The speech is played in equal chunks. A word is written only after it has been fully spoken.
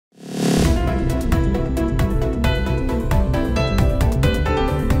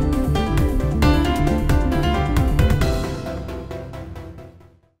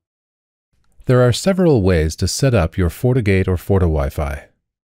There are several ways to set up your FortiGate or Forti Wi-Fi.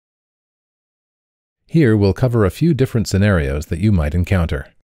 Here we'll cover a few different scenarios that you might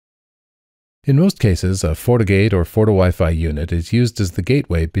encounter. In most cases, a FortiGate or Forti Wi-Fi unit is used as the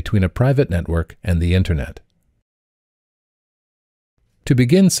gateway between a private network and the Internet. To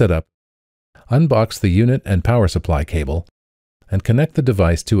begin setup, unbox the unit and power supply cable and connect the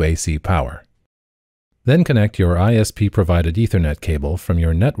device to AC power. Then connect your ISP-provided Ethernet cable from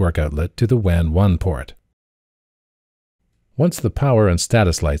your network outlet to the WAN 1 port. Once the power and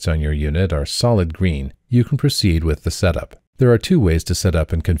status lights on your unit are solid green, you can proceed with the setup. There are two ways to set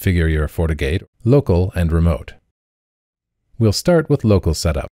up and configure your FortiGate, local and remote. We'll start with local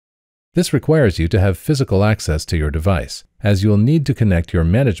setup. This requires you to have physical access to your device, as you'll need to connect your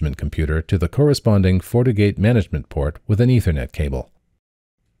management computer to the corresponding FortiGate management port with an Ethernet cable.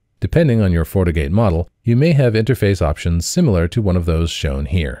 Depending on your FortiGate model, you may have interface options similar to one of those shown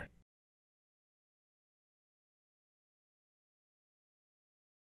here.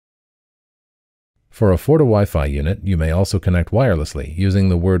 For a Forti Wi-Fi unit, you may also connect wirelessly using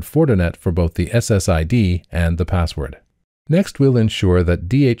the word Fortinet for both the SSID and the password. Next, we'll ensure that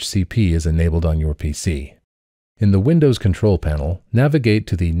DHCP is enabled on your PC. In the Windows Control Panel, navigate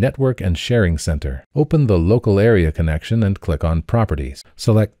to the Network and Sharing Center. Open the Local Area connection and click on Properties.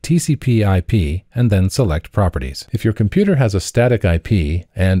 Select TCP/IP and then select Properties. If your computer has a static IP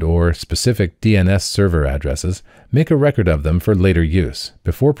and/or specific DNS server addresses, make a record of them for later use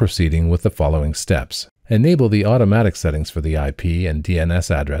before proceeding with the following steps. Enable the automatic settings for the IP and DNS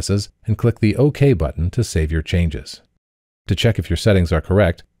addresses and click the OK button to save your changes. To check if your settings are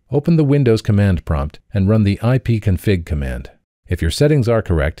correct, open the Windows command prompt and run the ipconfig command. If your settings are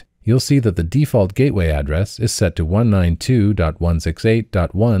correct, you'll see that the default gateway address is set to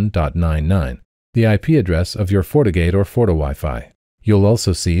 192.168.1.99, the IP address of your FortiGate or Forti Wi-Fi. You'll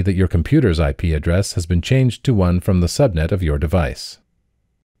also see that your computer's IP address has been changed to one from the subnet of your device.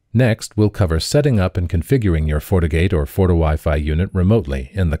 Next, we'll cover setting up and configuring your FortiGate or Forti Wi-Fi unit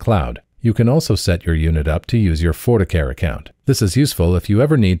remotely in the cloud. You can also set your unit up to use your FortiCare account. This is useful if you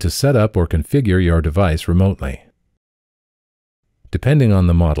ever need to set up or configure your device remotely. Depending on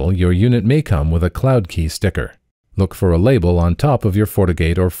the model, your unit may come with a Cloud Key sticker. Look for a label on top of your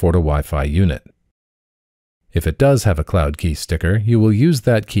FortiGate or Forti Wi-Fi unit. If it does have a Cloud Key sticker, you will use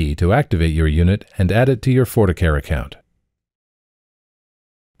that key to activate your unit and add it to your FortiCare account.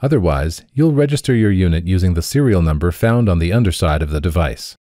 Otherwise, you'll register your unit using the serial number found on the underside of the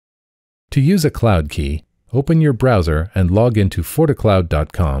device. To use a cloud key, open your browser and log into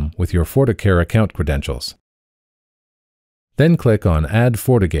forticloud.com with your FortiCare account credentials. Then click on Add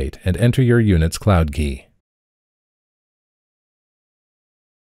FortiGate and enter your unit's cloud key.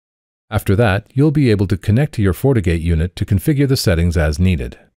 After that, you'll be able to connect to your FortiGate unit to configure the settings as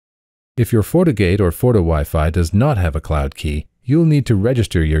needed. If your FortiGate or Forti Wi-Fi does not have a cloud key, you'll need to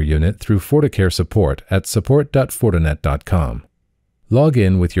register your unit through FortiCare support at support.fortinet.com. Log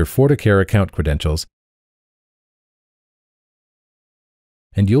in with your FortiCare account credentials,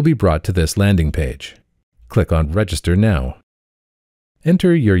 and you'll be brought to this landing page. Click on Register Now.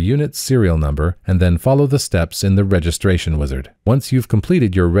 Enter your unit's serial number and then follow the steps in the registration wizard. Once you've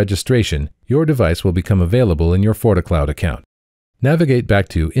completed your registration, your device will become available in your FortiCloud account. Navigate back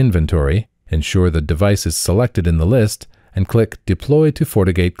to Inventory, ensure the device is selected in the list, and click Deploy to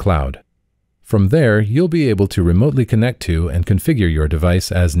FortiGate Cloud. From there, you'll be able to remotely connect to and configure your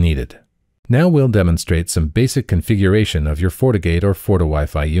device as needed. Now we'll demonstrate some basic configuration of your FortiGate or Forti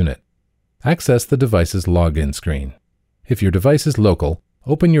Wi-Fi unit. Access the device's login screen. If your device is local,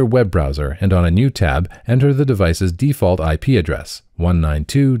 open your web browser and on a new tab, enter the device's default IP address,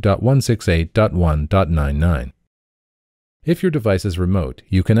 192.168.1.99. If your device is remote,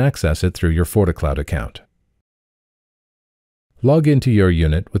 you can access it through your FortiCloud account. Log into your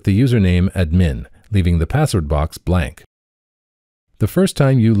unit with the username admin, leaving the password box blank. The first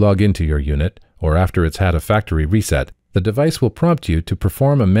time you log into your unit, or after it's had a factory reset, the device will prompt you to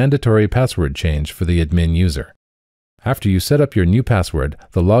perform a mandatory password change for the admin user. After you set up your new password,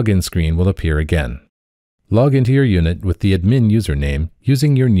 the login screen will appear again. Log into your unit with the admin username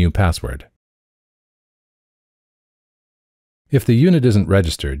using your new password. If the unit isn't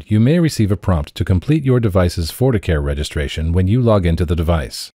registered, you may receive a prompt to complete your device's FortiCare registration when you log into the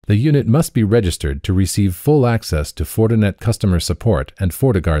device. The unit must be registered to receive full access to Fortinet customer support and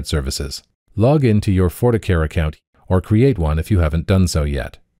FortiGuard services. Log into your FortiCare account or create one if you haven't done so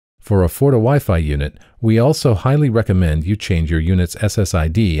yet. For a Forti Wi-Fi unit, we also highly recommend you change your unit's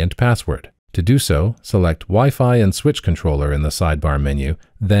SSID and password. To do so, select Wi-Fi and Switch Controller in the sidebar menu,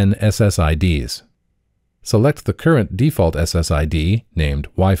 then SSIDs. Select the current default SSID, named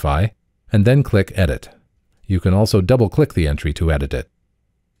Wi-Fi, and then click Edit. You can also double-click the entry to edit it.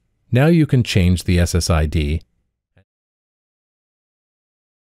 Now you can change the SSID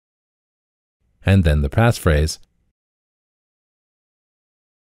and then the passphrase,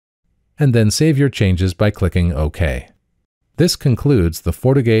 and then save your changes by clicking OK. This concludes the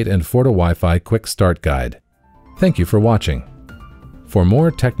FortiGate and Forti Wi-Fi Quick Start Guide. Thank you for watching. For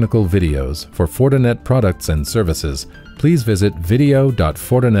more technical videos for Fortinet products and services, please visit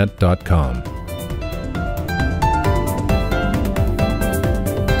video.fortinet.com.